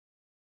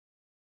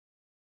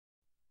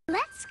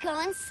Let's go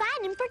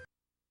inside and pretend.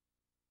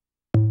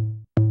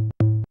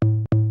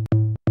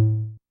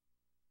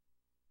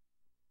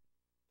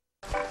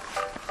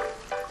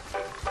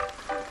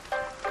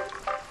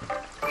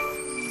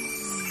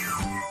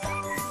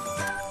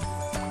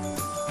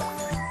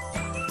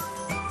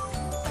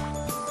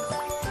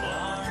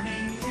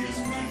 Barney is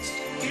next,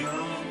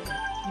 hero.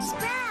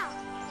 Sprout.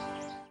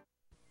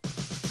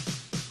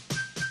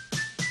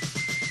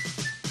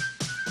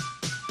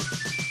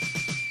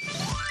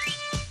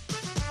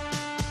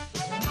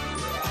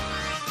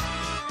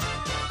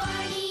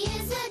 Barney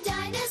is a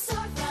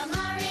dinosaur from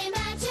our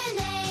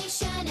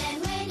imagination,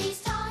 and when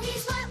he's tall,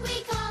 he's what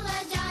we call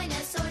a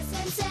dinosaur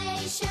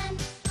sensation.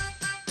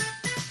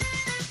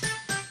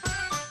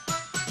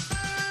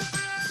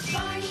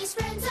 Barney's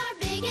friends are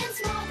big and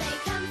small, they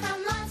come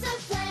from lots of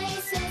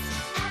places.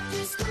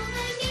 After school,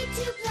 they meet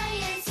to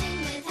play and sing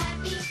with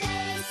happy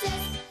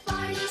faces.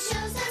 Barney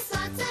shows us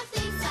lots of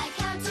things like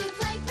how to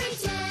play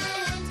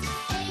pretend,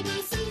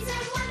 ABCs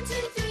and 1, 2,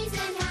 3s,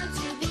 and how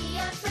to be a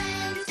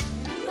friend.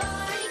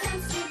 Barney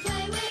comes to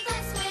play with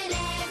us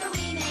whenever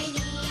we may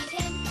need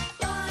him.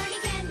 Barney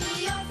can be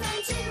your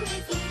friend too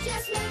if you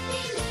just make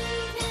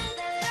believe him.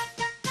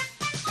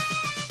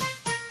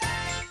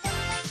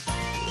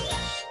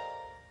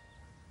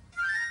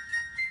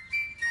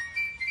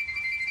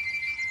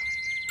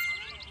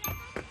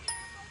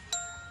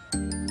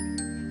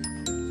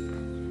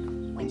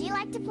 Would you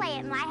like to play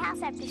at my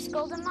house after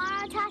school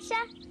tomorrow,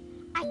 Tasha?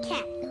 I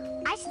can't.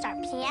 I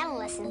start piano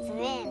lessons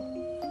then.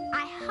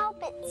 I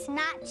hope it's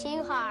not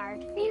too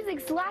hard.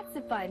 Music's lots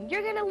of fun.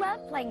 You're gonna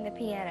love playing the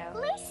piano.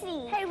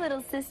 Lucy. Hey,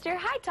 little sister.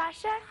 Hi,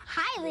 Tasha.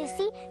 Hi,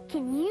 Lucy.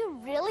 Can you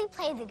really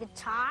play the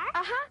guitar?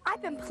 Uh-huh.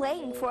 I've been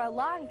playing for a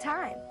long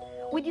time.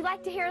 Would you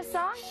like to hear a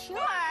song? Sure.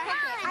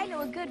 I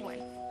know a good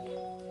one.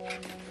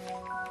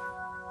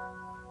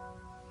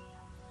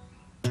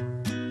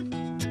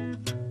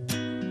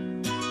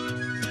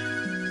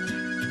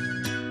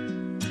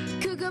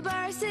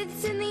 Kookaburra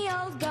sits in the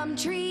old gum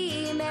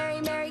tree.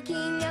 Merry, merry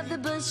king of the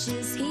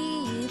bushes,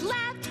 he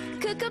laughed.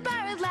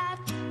 Kookaburra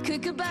laughed.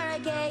 Kookaburra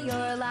gay,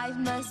 your life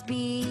must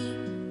be.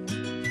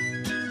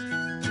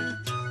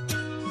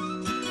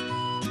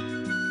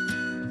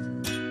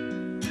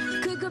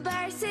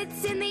 Kookaburra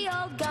sits in the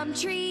old gum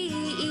tree,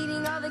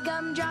 eating all the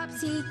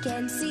gumdrops he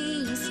can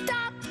see.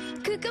 Stop,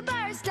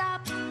 Kookaburra,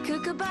 stop.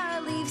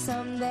 Kookaburra, leave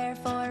some there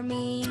for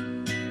me.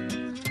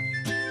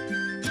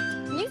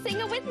 You sing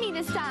it with me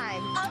this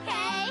time.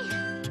 Okay.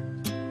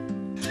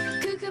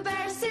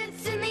 Kookaburra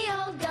sits in the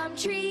old gum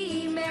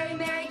tree. Merry,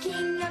 merry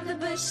king of the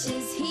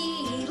bushes,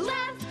 he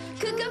laughed.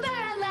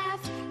 Kookaburra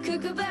laughed.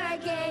 Kookaburra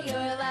gay,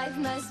 your life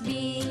must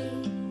be.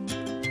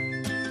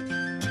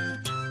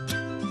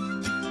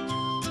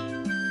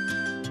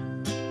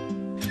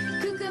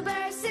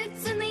 Kookaburra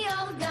sits in the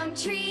old gum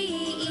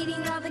tree,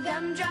 eating all the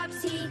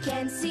gumdrops he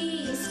can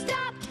see.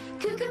 Stop,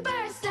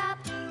 Kookaburra, stop.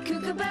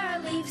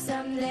 Kookaburra, leave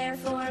some there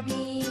for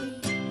me.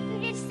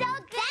 You're so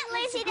good,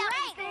 Lucy. That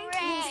was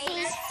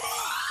great.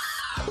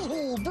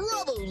 Oh,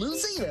 bravo,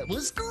 Lucy. That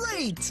was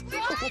great.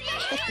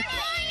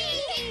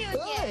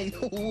 Hi.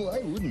 Oh, I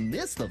wouldn't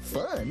miss the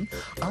fun.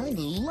 I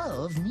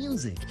love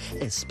music,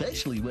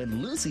 especially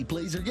when Lucy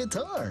plays her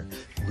guitar.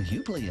 Will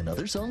you play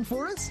another song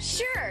for us?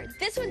 Sure.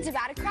 This one's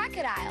about a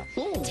crocodile.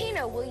 Oh.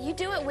 Tina, will you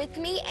do it with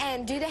me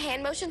and do the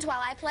hand motions while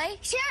I play?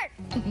 Sure.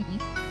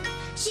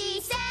 She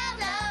sailed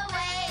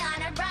away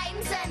on a bright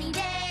and sunny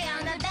day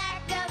on the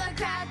back of a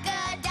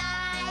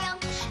crocodile.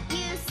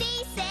 You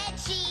see, said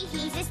she,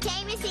 he's as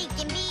tame as he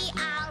can be.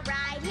 I'll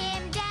ride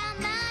him down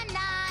the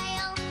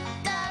Nile.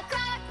 The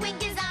croc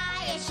winked his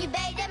eye as she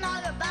bade them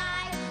all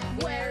goodbye,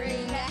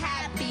 wearing a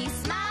happy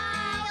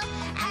smile.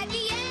 At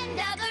the end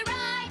of the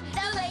ride,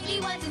 the lady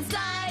was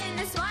inside, and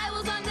the smile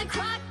was on the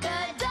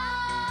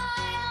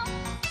crocodile.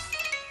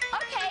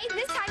 Okay,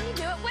 this time you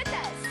do it with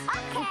us.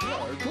 Okay.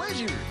 Our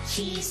pleasure.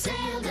 She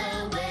sailed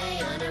away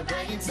on a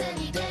bright and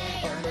sunny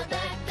day on the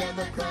back of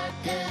a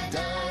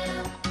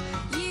crocodile.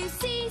 You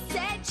see,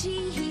 said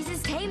she, he's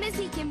as tame as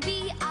he can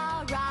be.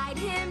 I'll ride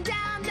him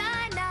down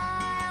the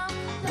Nile.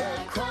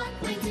 The croc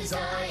winked his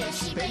eye as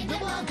she bade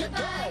them all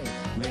goodbye,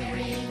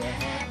 wearing a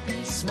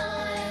happy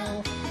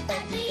smile.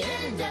 At the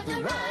end of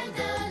the ride,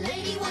 the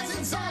lady was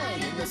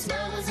inside, and the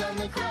smile was on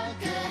the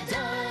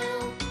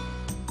crocodile.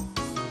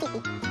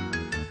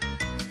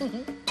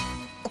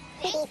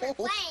 Thanks for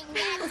playing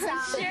that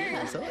song.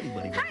 I saw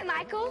anybody. Hi,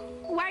 Michael.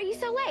 Why are you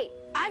so late?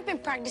 I've been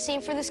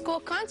practicing for the school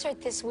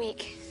concert this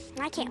week.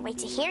 I can't wait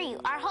to hear you.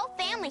 Our whole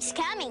family's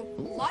coming.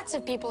 Lots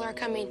of people are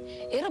coming.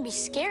 It'll be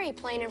scary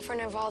playing in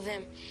front of all of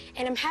them.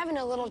 And I'm having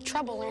a little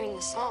trouble learning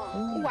the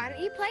song. Why don't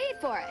you play it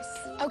for us?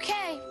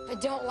 Okay, but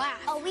don't laugh.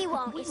 Oh, we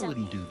won't. We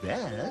wouldn't do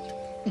that.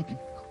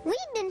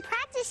 We've been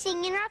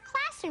practicing in our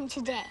classroom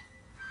today.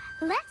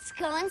 Let's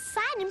go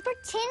inside and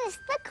pretend it's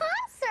the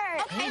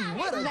concert. Hey,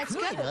 what a Let's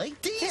great go. idea.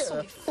 This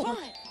will be fun.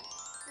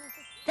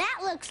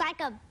 That looks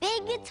like a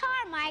big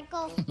guitar,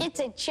 Michael.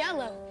 It's a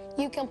cello.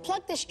 You can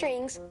pluck the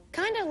strings,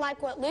 kind of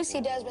like what Lucy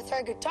does with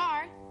her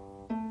guitar.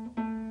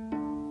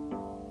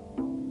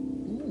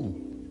 Ooh.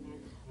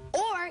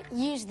 Or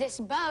use this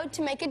bow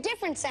to make a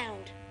different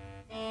sound.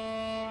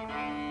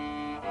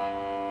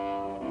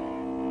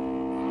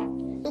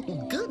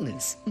 Oh,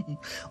 goodness.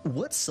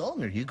 What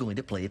song are you going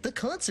to play at the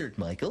concert,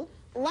 Michael?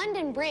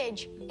 London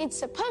Bridge. It's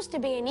supposed to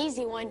be an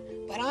easy one,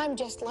 but I'm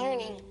just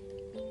learning.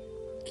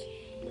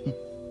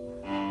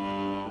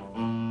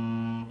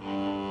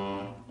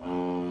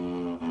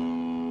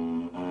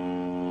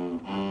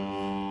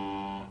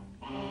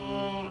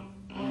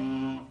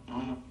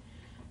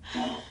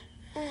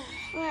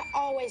 I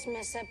always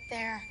mess up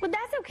there. Well,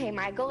 that's okay,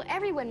 Michael.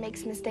 Everyone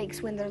makes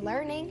mistakes when they're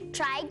learning.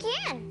 Try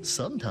again.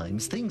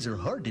 Sometimes things are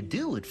hard to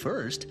do at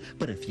first,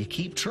 but if you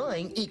keep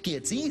trying, it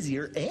gets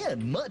easier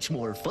and much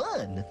more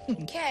fun.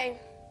 Okay,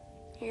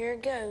 here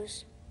it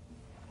goes.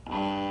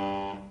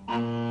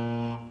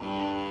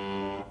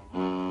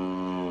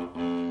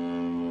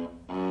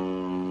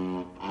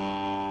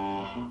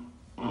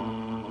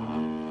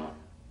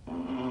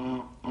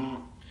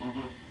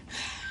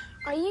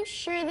 Are you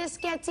sure this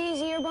gets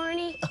easier,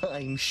 Barney?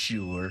 I'm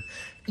sure.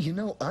 You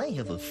know, I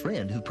have a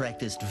friend who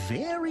practiced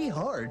very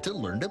hard to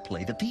learn to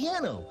play the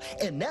piano,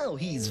 and now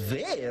he's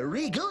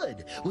very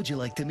good. Would you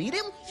like to meet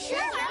him? Sure,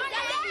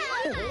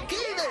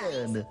 Okay,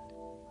 then.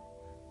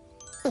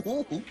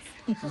 Oh,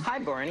 Hi,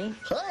 Barney.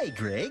 hi,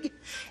 Greg.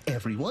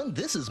 Everyone,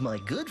 this is my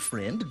good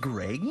friend,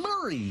 Greg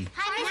Murray.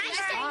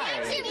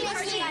 Nice to meet you,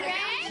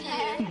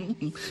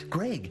 Greg.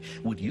 Greg,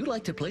 would you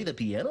like to play the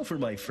piano for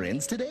my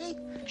friends today?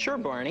 Sure,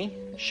 Barney.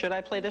 Should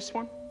I play this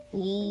one?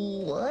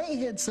 Oh, I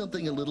had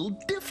something a little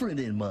different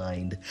in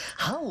mind.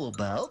 How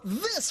about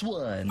this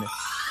one?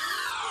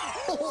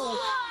 Oh,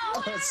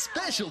 a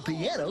special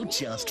piano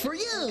just for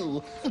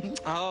you.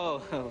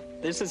 Oh,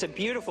 this is a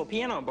beautiful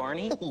piano,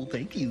 Barney. Oh,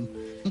 thank you.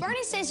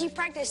 Barney says you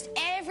practiced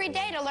every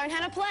day to learn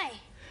how to play.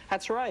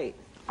 That's right.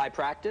 I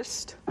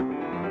practiced. And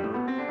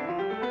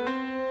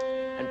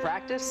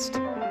practiced.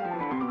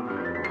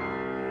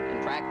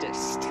 And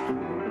practiced.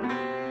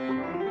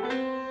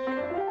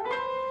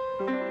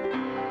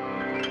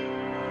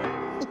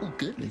 Oh,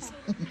 goodness.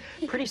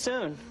 Pretty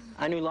soon,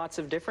 I knew lots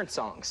of different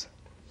songs.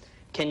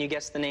 Can you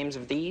guess the names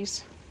of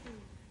these?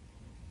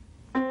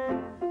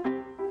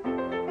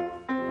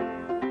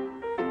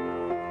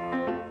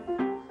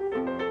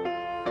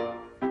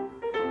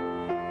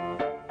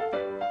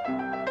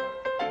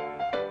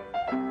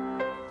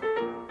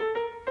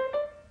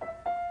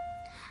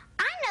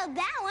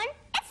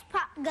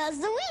 Goes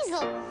the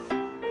Weasel.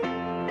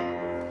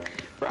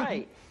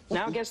 Right.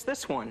 Now guess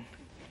this one.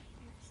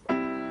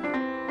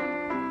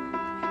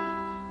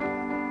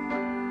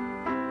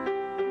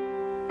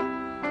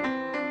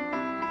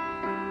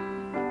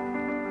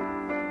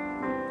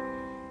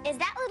 Is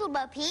that Little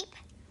Bo Peep?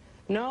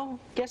 No,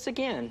 guess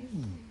again.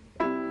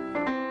 Oh,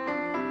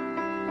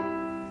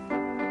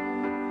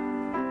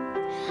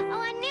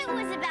 I knew it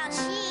was about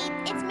sheep.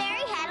 It's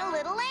Mary Had a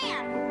Little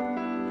Lamb.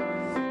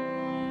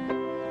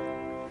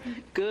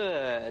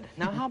 Good.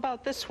 Now how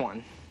about this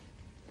one?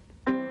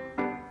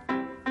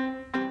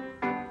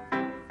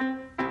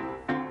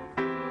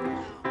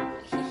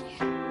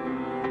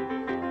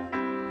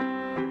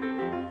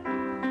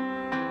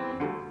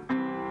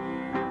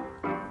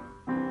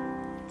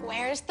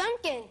 Where's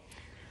Thumpkin?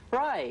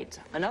 Right.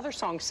 Another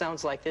song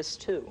sounds like this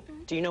too.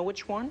 Do you know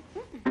which one?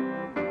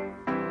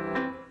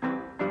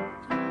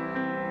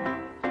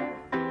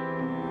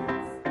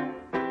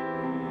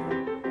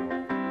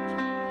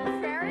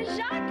 Frere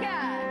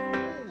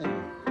Jacques.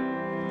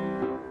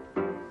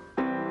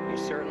 You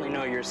certainly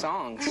know your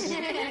songs.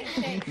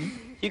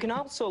 You can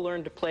also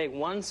learn to play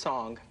one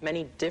song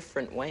many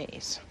different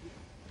ways.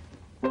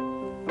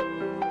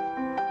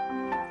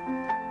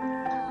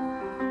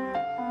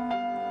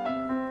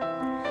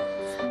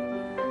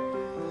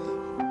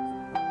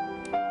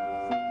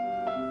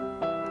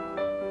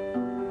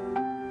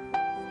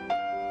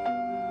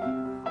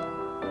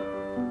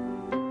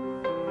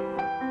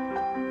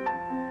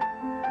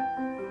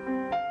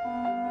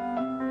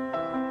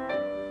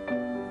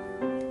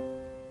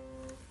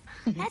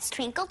 That's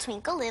Twinkle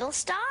Twinkle Little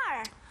Star.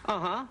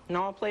 Uh-huh.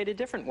 Now I'll play it a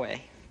different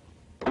way.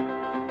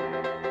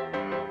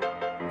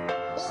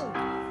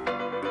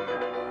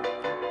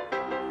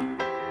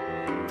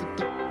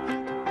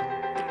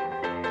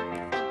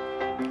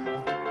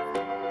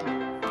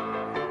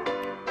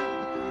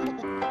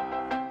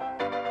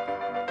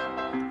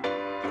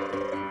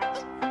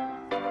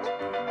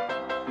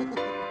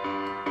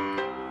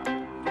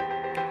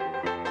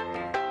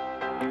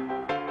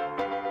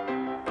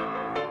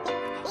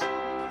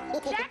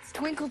 That's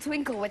Twinkle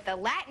Twinkle with the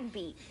Latin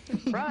beat.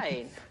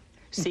 Right.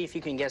 See if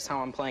you can guess how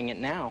I'm playing it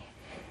now.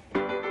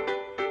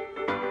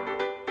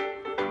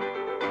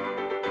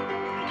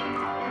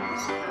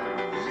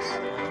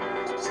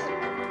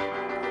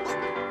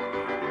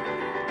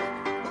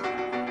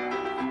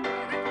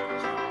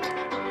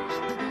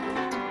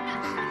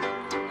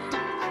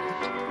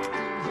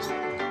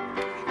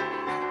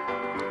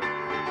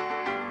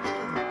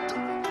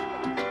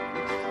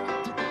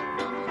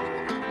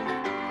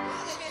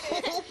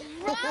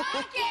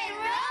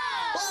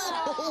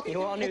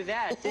 You all knew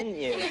that, didn't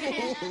you?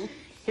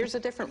 Here's a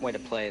different way to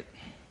play it.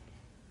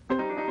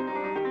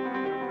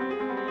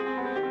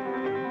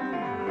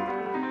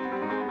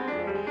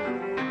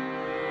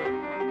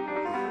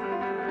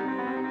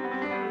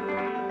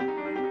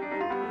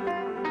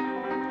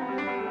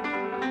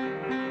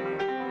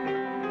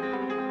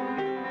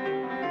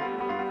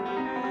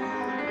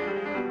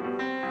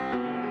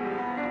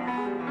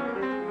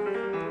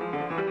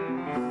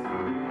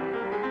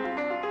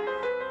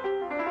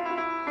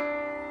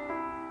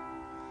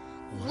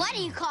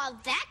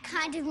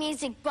 kind of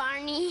music,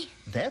 Barney?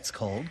 That's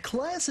called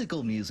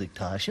classical music,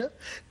 Tasha.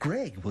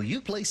 Greg, will you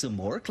play some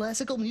more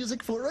classical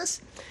music for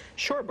us?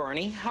 Sure,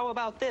 Barney. How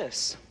about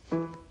this?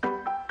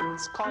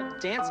 It's called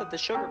Dance of the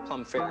Sugar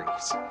Plum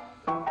Fairies.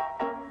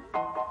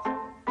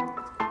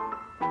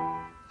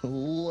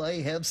 Oh,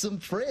 I have some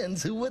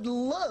friends who would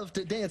love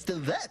to dance to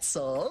that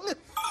song.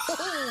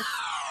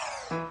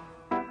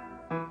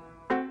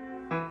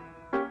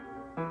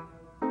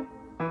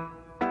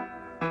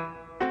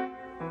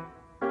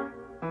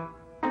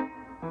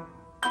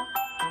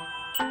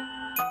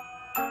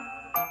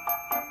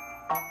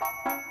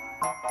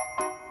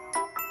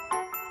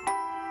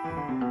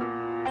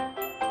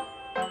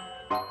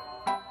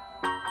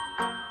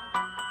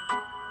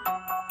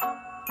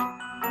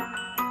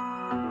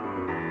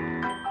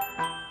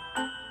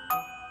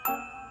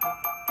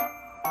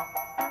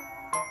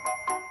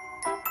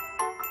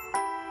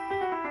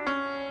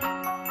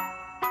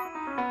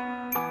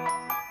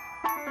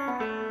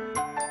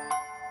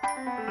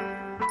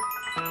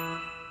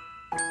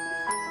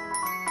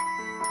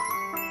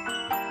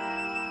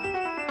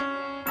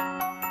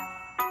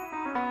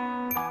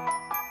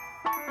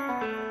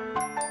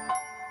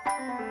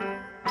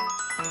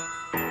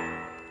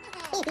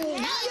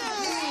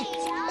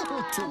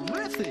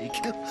 Terrific!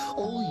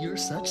 Oh, you're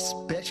such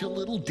special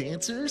little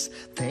dancers.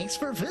 Thanks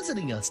for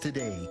visiting us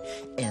today.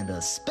 And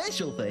a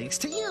special thanks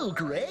to you,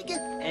 Greg.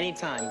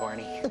 Anytime,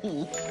 Barney.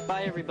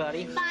 Bye,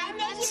 everybody. Bye,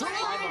 Miss So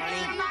long,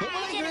 Barney.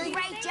 Bye-bye, You did a Greg.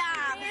 great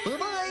job.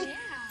 Bye-bye.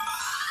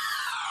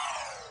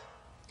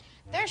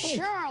 There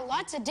sure are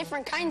lots of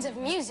different kinds of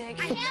music.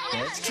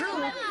 That's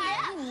true.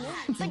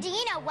 But do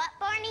you know what,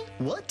 Barney?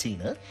 What,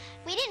 Tina?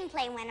 We didn't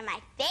play one of my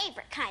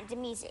favorite kinds of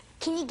music.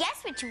 Can you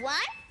guess which one?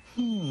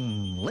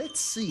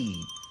 Let's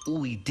see.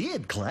 We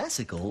did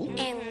classical.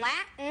 In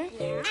Latin.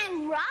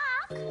 And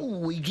rock.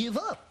 We give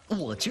up.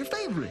 What's your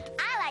favorite?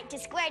 I like to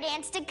square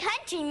dance to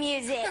country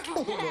music.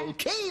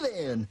 Okay,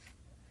 then.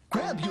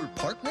 Grab your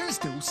partners,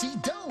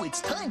 do-si-do.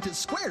 It's time to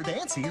square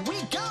dance. Here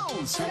we go.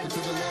 Circle to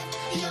the left,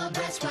 the old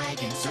brass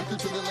wagon. Circle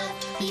to the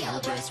left, the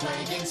old brass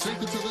wagon.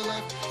 Circle to the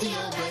left, the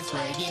old brass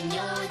wagon.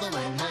 You're the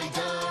one, my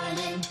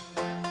darling.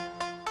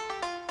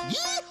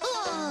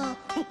 Yeehaw!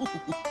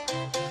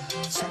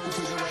 Circle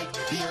to the right,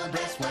 the old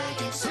brass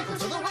wagon. Circle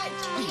to the right,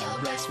 the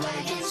old brass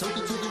wagon.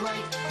 Circle to the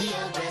right, the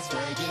old brass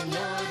wagon.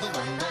 You're the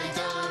one, my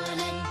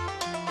darling.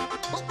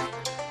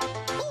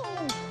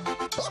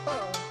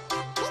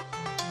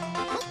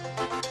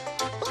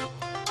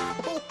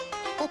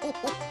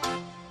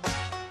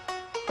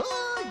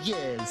 Oh,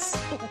 yes.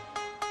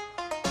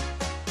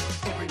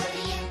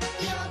 Everybody in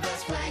the old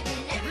brass wagon.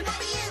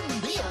 Everybody in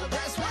the old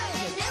brass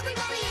wagon.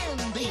 Everybody in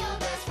the old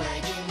brass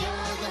wagon.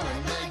 You're the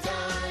one, my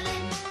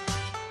darling.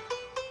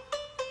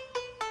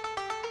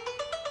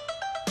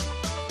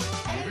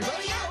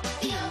 Everybody out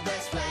the old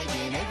brass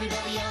wagon.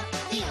 Everybody out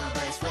the old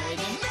brass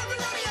wagon.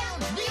 Everybody out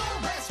the old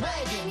brass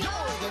wagon.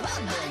 You're the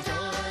one, my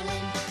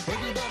darling.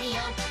 Everybody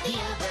out the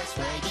old brass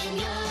wagon.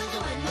 You're the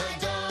one, my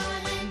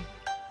darling.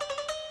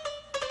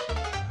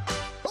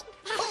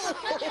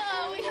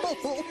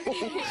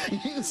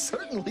 You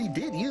certainly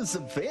did use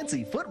some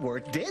fancy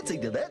footwork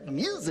dancing to that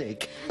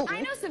music.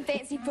 I know some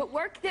fancy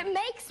footwork that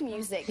makes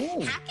music.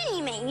 How can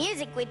you make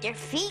music with your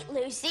feet,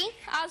 Lucy?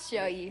 I'll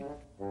show you.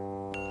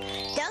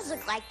 Those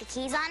look like the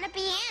keys on a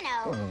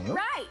piano.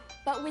 Right,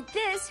 but with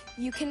this,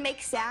 you can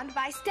make sound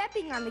by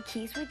stepping on the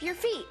keys with your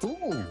feet.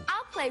 Ooh.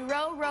 I'll play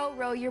row, row,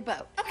 row your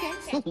boat.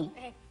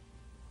 Okay.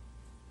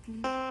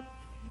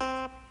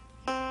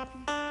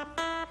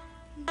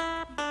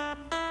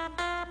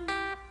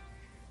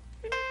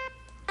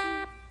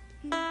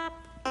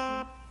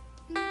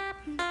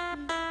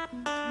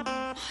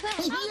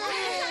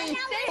 Yay!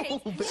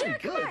 Thanks. Oh, very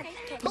good.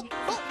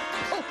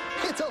 Oh,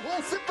 it's a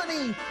whole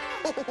symphony.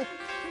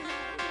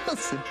 A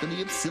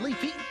symphony of silly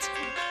feet.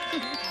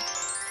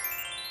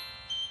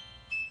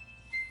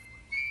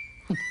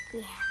 Yeah,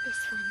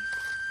 this one.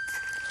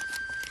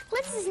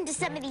 Let's listen to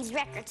some of these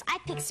records. I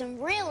picked some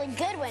really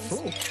good ones.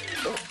 Oh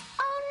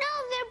no,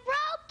 they're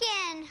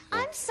broken.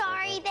 I'm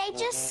sorry, they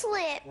just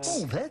slipped.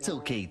 Oh, that's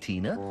okay,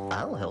 Tina.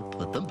 I'll help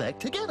put them back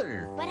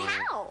together. But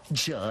how?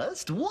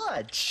 Just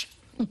watch.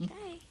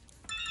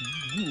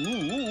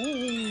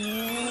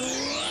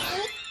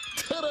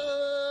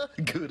 Ta-da!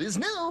 Good as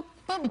new.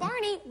 But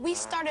Barney, we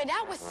started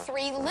out with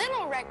 3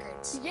 little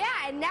records. Yeah,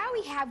 and now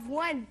we have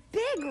one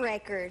big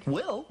record.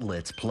 Well,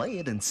 let's play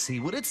it and see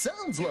what it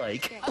sounds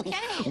like.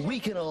 Okay. We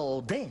can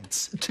all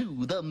dance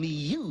to the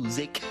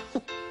music.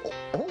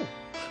 Oh.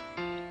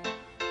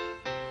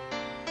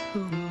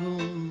 Oh.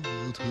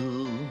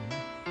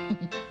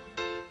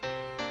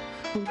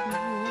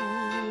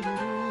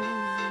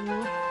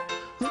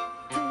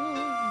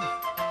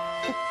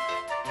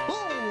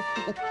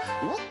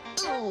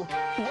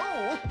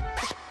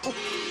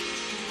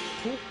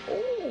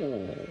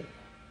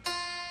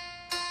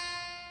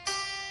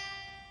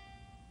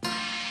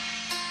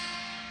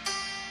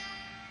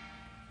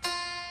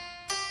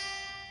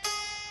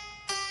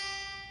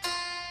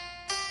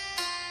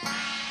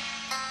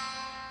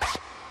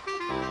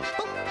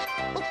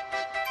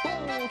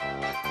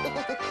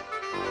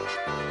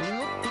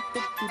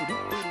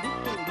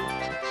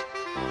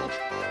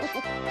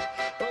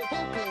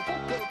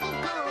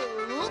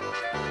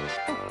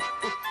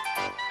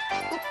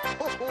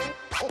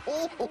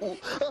 Oh,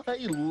 I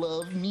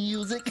love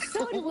music.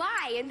 So do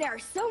I, and there are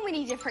so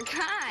many different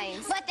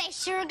kinds. But they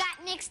sure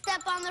got mixed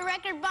up on the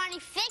record Barney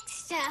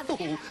fixed stuff.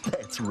 Oh,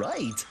 that's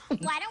right.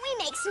 Why don't we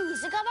make some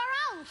music of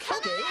our own? Come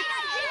Okay.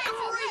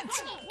 on!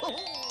 Great. Oh.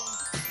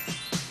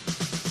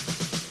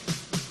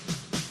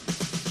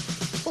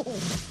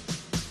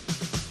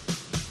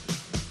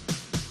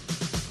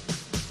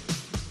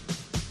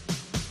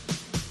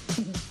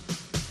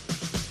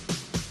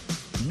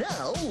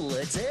 Now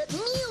let's add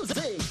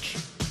music.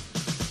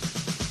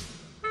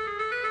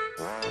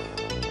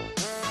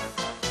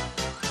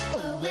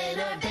 When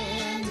our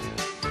band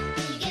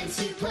begins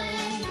to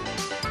play,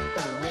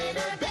 when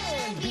our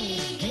band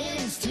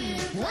begins to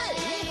play,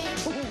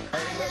 I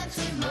love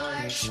to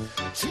march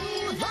to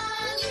the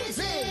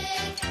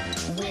music.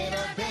 When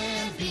our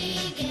band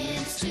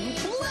begins to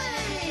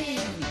play.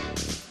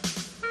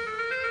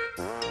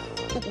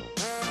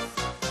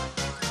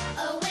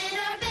 Oh, when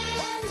our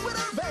band When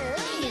our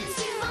band begins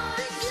to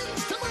march.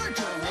 begins to march.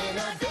 When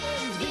our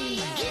band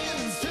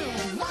begins to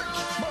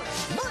march.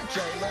 March, I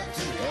love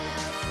to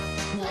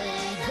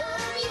Play the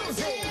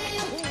music.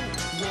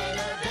 When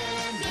our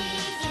band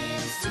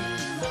begins to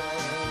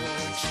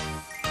march.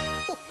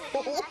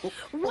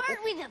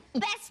 Weren't we the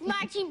best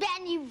marching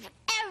band you've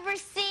ever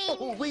seen?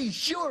 Oh, we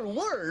sure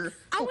were.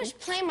 I wish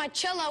playing my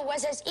cello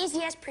was as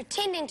easy as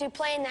pretending to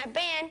play in that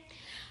band.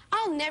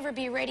 I'll never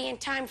be ready in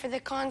time for the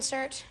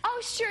concert. Oh,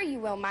 sure you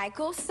will,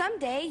 Michael.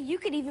 Someday you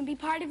could even be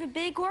part of a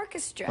big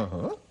orchestra.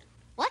 Uh-huh.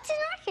 What's an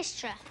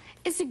orchestra?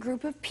 It's a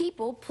group of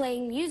people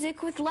playing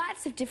music with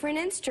lots of different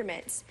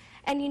instruments.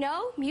 And you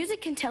know,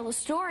 music can tell a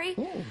story.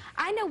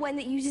 I know one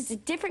that uses a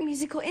different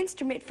musical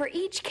instrument for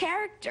each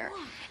character.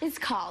 It's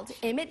called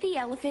Emmit the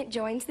Elephant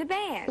Joins the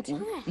Band.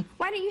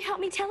 Why don't you help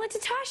me tell it to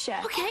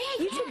Tasha? Okay.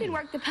 You two can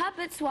work the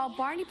puppets while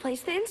Barney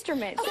plays the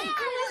instruments.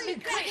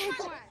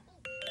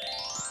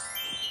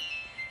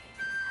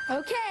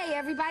 Okay,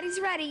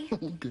 everybody's ready.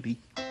 Goody.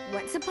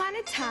 Once upon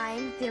a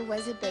time, there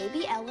was a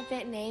baby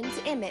elephant named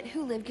Emmit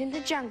who lived in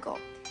the jungle.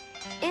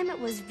 Emmit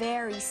was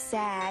very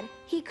sad.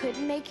 He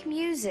couldn't make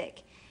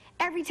music.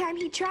 Every time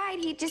he tried,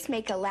 he'd just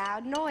make a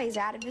loud noise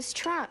out of his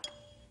trunk.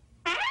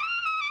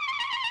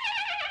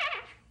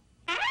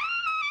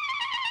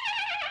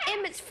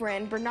 Emmit's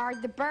friend,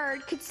 Bernard the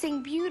bird, could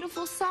sing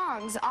beautiful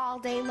songs all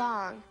day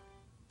long.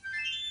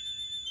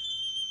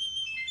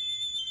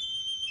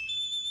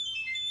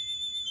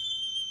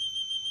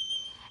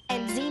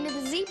 And Zena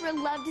the zebra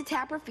loved to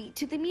tap her feet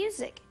to the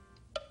music.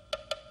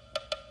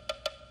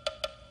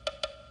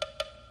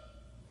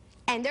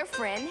 And their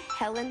friend,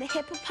 Helen the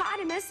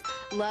hippopotamus,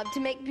 loved to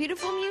make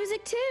beautiful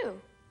music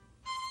too.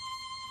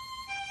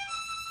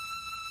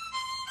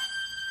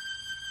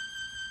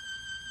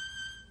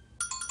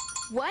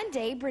 One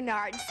day,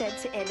 Bernard said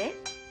to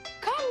Emmit,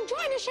 Come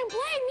join us in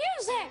playing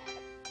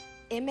music.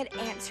 Emmit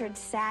answered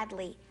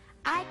sadly,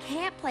 I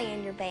can't play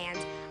in your band.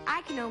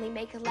 I can only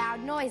make a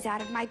loud noise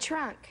out of my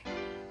trunk.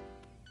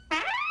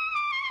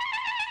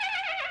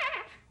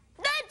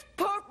 That's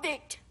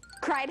perfect!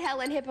 Cried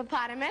Helen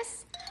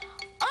hippopotamus.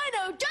 I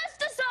know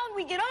just a song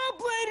we can all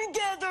play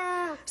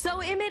together! So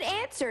Emmit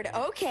answered,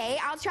 okay,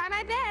 I'll try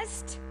my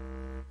best.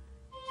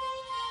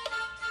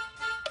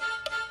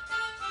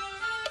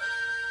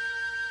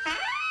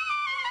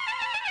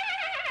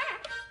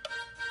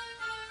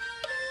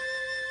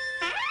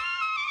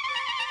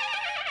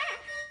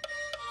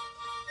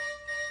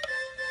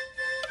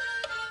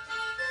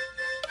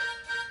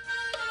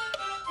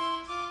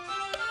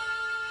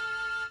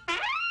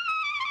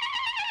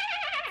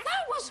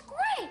 That was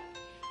great.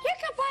 You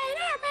can play in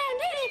our band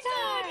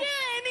anytime.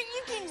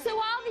 So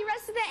all the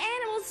rest of the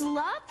animals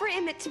loved for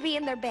Emmit to be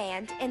in their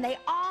band, and they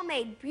all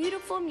made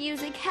beautiful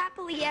music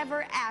happily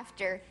ever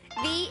after.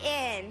 The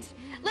end.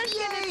 Let's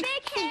give a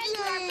big hand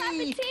to our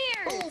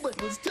puppeteers. Oh,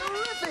 that was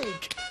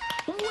terrific.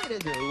 Way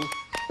to go.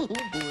 Oh,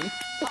 boy.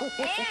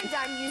 And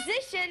our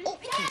musician. Oh,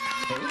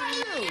 thank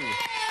you.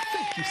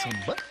 Thank you so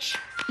much.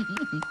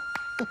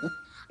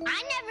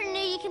 I never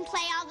knew you can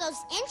play all those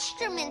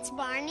instruments,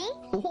 Barney.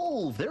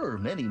 Oh, there are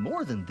many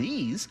more than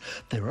these.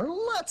 There are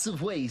lots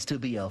of ways to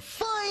be a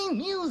fine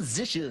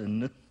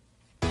musician.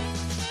 I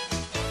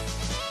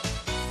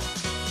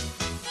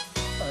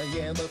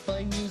am a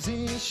fine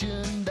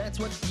musician, that's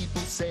what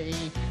people say.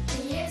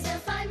 He is a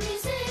fine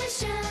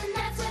musician,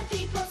 that's what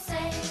people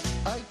say.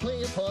 I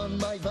play upon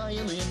my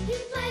violin. He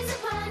plays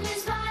upon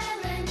his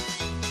violin.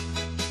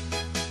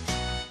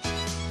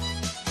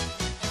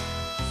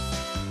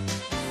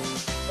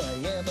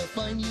 I am a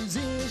fine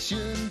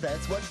musician,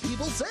 that's what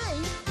people say.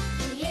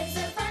 He is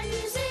a fine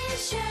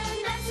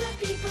musician, that's what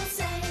people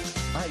say.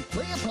 I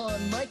play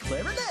upon my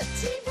clarinet.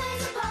 He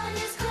plays upon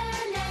his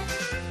clarinet.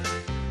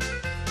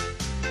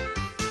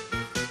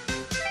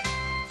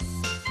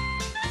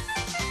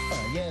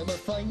 I am a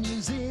fine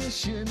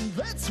musician,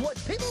 that's what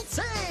people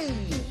say.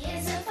 He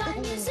is a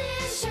fine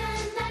musician,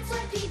 that's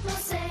what people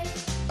say.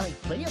 I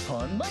play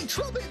upon my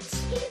trumpet.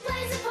 He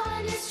plays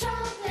upon his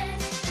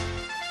trumpet.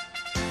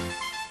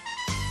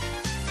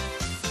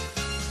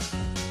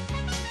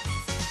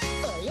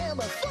 I am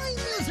a fine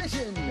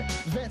musician,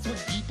 that's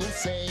what people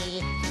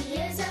say.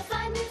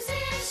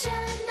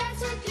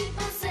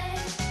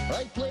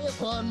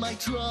 my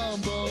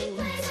trombone. He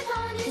plays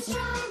upon his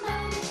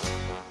trombone.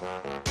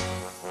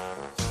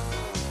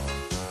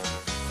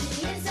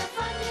 He is a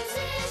fun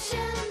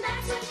musician,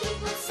 that's what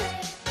people say.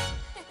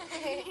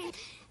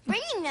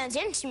 Bringing those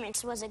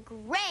instruments was a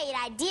great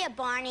idea,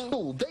 Barney.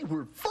 Oh, they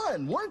were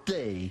fun, weren't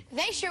they?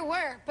 They sure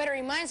were, but it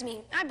reminds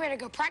me, I better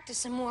go practice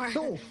some more.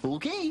 Oh,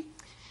 okay.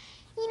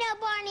 You know,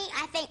 Barney,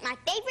 I think my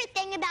favorite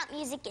thing about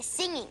music is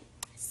singing.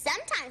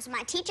 Sometimes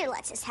my teacher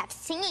lets us have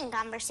singing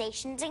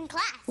conversations in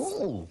class.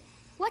 Oh.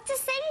 What's a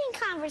singing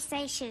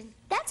conversation?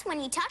 That's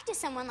when you talk to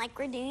someone like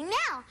we're doing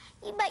now,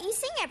 but you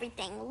sing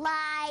everything,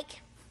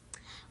 like,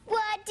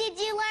 what did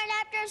you learn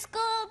after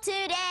school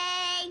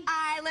today?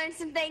 I learned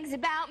some things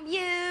about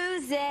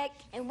music.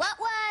 And what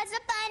was the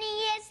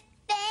funniest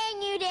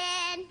thing you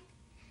did?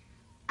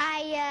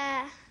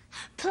 I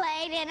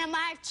played in a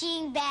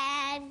marching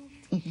band.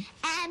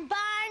 And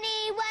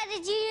Barney, what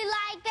did you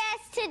like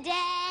best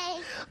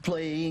today?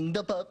 Playing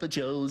the puppet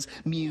show's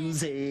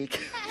music.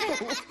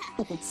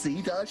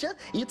 See, Tasha?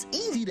 It's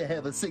easy to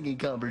have a singing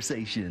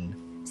conversation.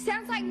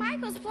 Sounds like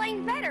Michael's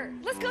playing better.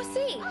 Let's go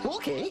see.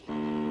 Okay.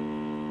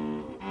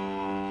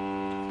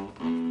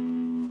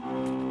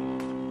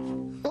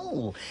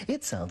 Oh,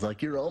 it sounds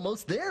like you're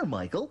almost there,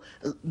 Michael.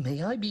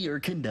 May I be your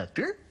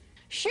conductor?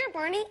 Sure,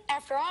 Barney.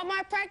 After all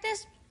my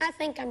practice, I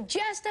think I'm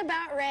just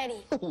about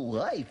ready. Oh,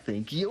 I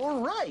think you're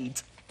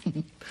right.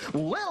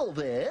 Well,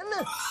 then,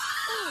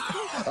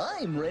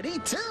 I'm ready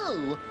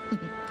too.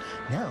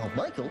 Now,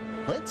 Michael,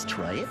 let's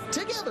try it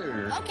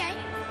together. Okay.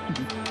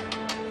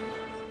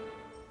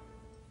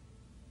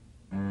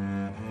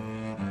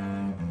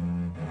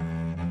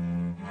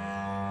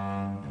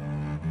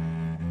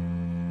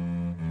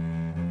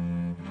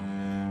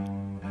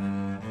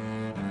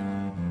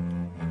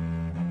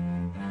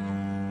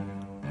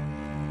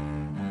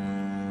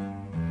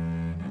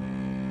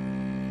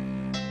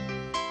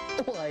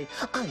 Why,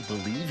 I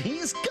believe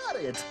he's got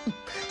it.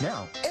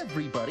 Now,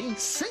 everybody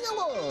sing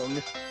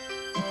along.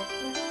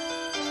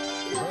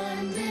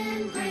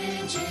 London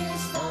Bridge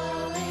is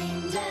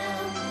falling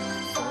down,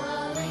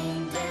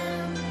 falling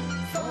down,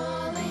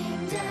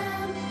 falling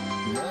down.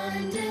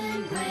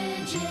 London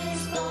Bridge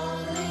is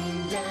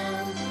falling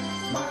down,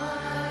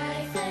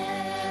 my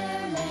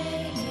fair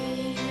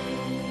lady.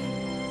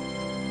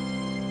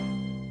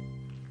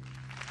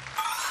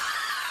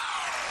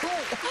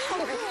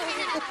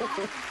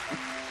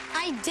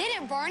 I did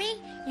it, Barney.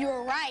 You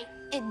were right.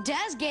 It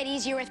does get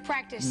easier with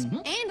practice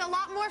and a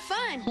lot more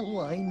fun.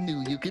 Oh, I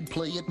knew you could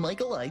play it,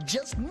 Michael. I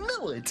just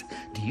knew it.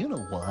 Do you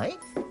know why?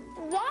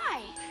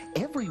 Why?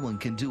 Everyone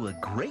can do a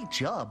great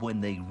job when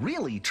they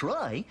really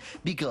try,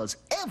 because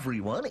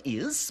everyone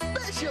is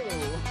special.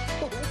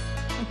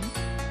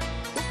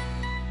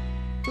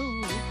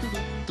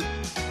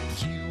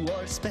 You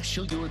are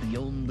special, you're the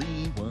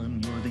only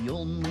one. You're the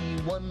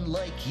only one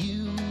like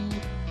you.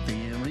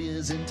 There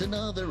isn't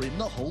another in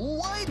the whole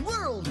wide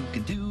world who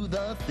can do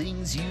the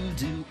things you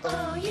do.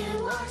 Oh,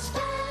 you are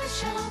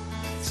special,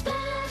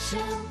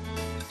 special.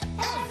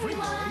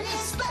 Everyone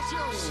is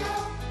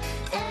special.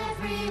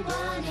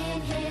 Everyone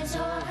in his or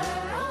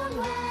her own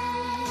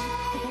way.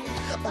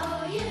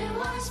 Oh,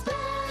 you are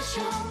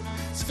special,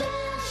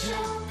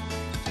 special.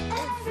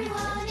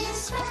 Everyone is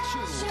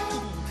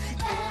special.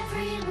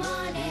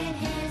 Everyone in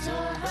his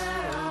or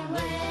her own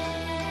way.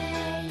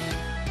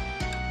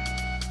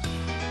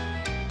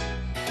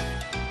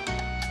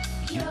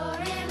 You're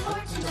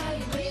important, are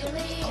you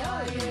really?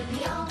 Or you're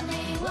the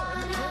only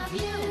one of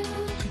you.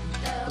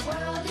 The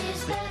world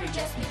is better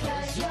just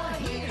because you're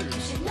here. You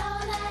should know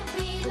that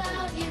we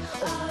love you.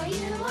 Oh,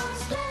 you are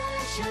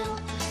special,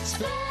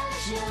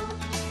 special.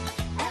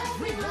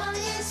 Everyone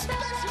is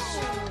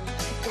special.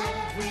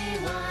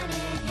 Everyone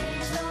in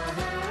his or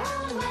her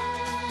own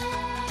way.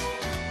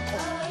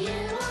 Oh,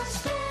 you are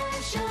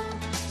special,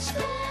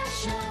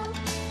 special.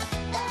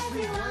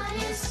 Everyone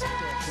is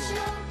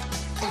special.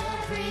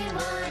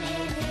 Everyone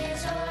in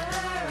his or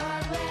her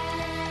own way.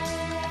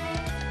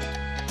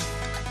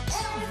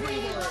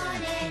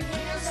 Everyone in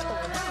his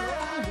or her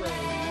own way.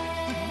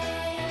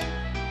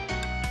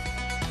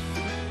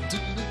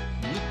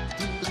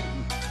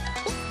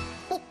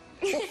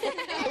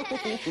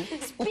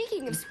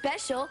 Speaking of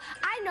special,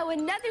 I know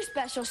another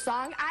special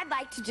song I'd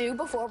like to do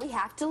before we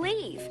have to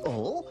leave.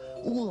 Oh,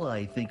 well,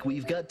 I think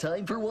we've got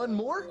time for one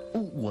more.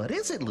 What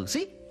is it,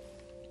 Lucy?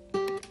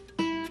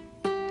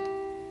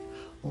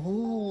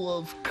 Oh,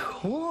 of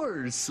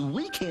course.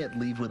 We can't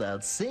leave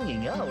without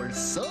singing our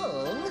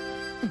song.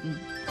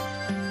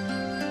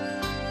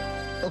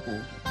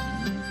 Oh.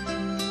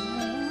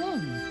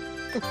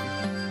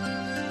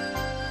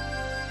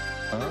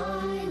 I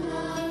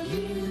love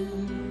you,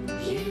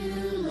 you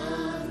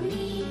love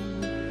me.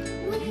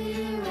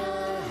 We're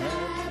a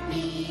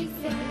happy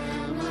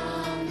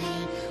family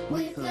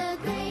with a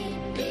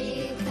great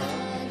big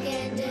hug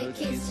and a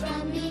kiss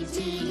from me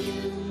to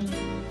you.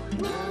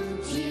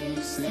 Won't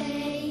you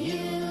say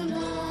you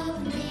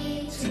love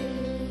me too?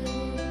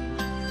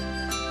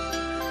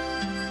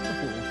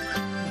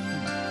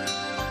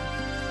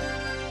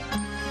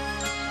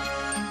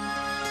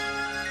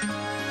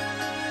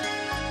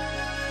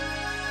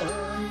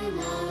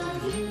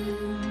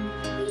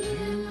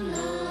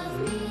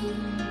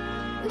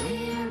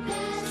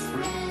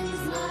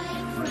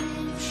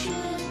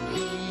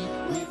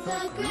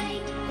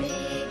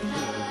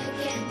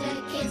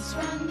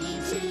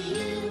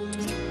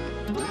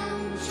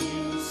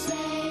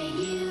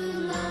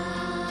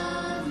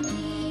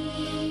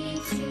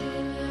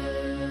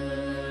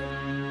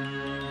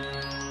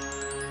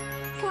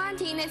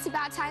 it's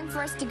about time for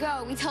us to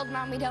go. We told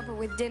Mom we'd help her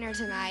with dinner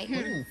tonight.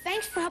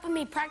 Thanks for helping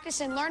me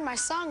practice and learn my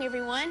song,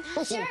 everyone.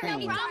 Sure,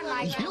 no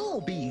problem. You'll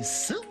be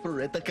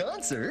super at the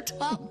concert.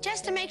 Well,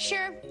 just to make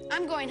sure,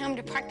 I'm going home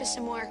to practice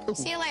some more.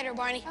 See you later,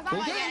 Barney. Bye,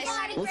 Okay,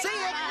 guys. we'll see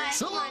ya. Bye.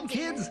 So long,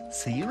 kids.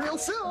 See you real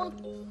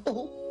soon.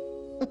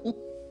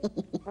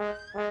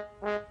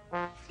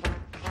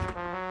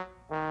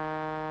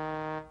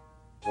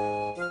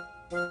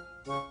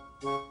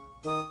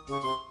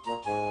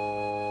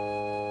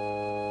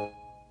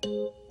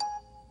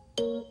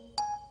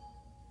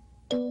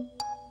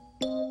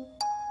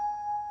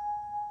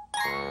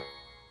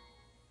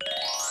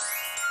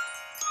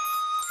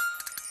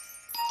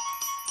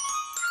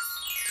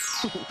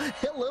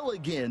 Hello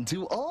again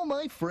to all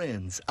my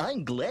friends.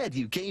 I'm glad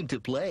you came to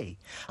play.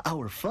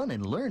 Our fun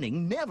and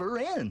learning never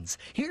ends.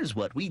 Here's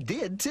what we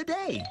did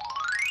today.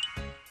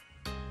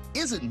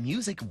 Isn't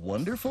music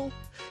wonderful?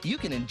 You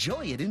can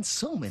enjoy it in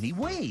so many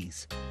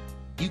ways.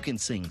 You can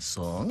sing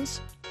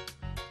songs,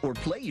 or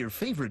play your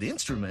favorite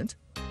instrument,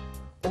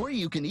 or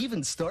you can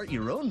even start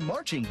your own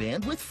marching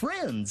band with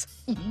friends.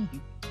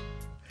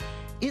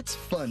 It's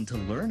fun to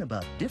learn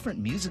about different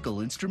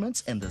musical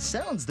instruments and the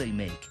sounds they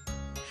make.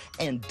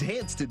 And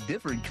dance to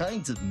different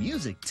kinds of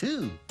music,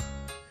 too.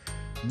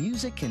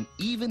 Music can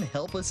even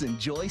help us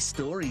enjoy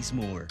stories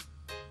more.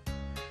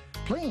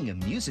 Playing a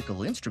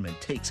musical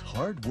instrument takes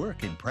hard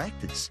work and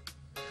practice.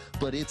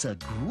 But it's a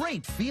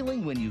great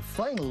feeling when you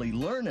finally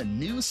learn a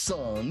new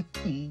song.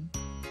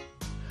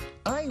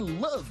 I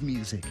love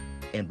music.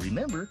 And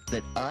remember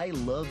that I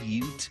love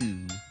you,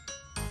 too.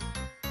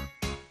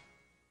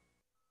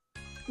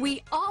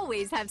 We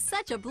always have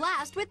such a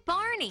blast with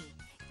Barney.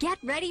 Get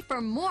ready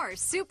for more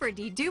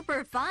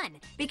super-de-duper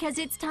fun, because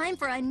it's time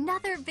for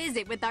another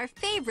visit with our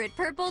favorite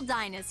purple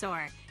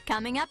dinosaur.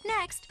 Coming up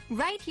next,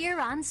 right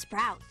here on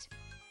Sprout.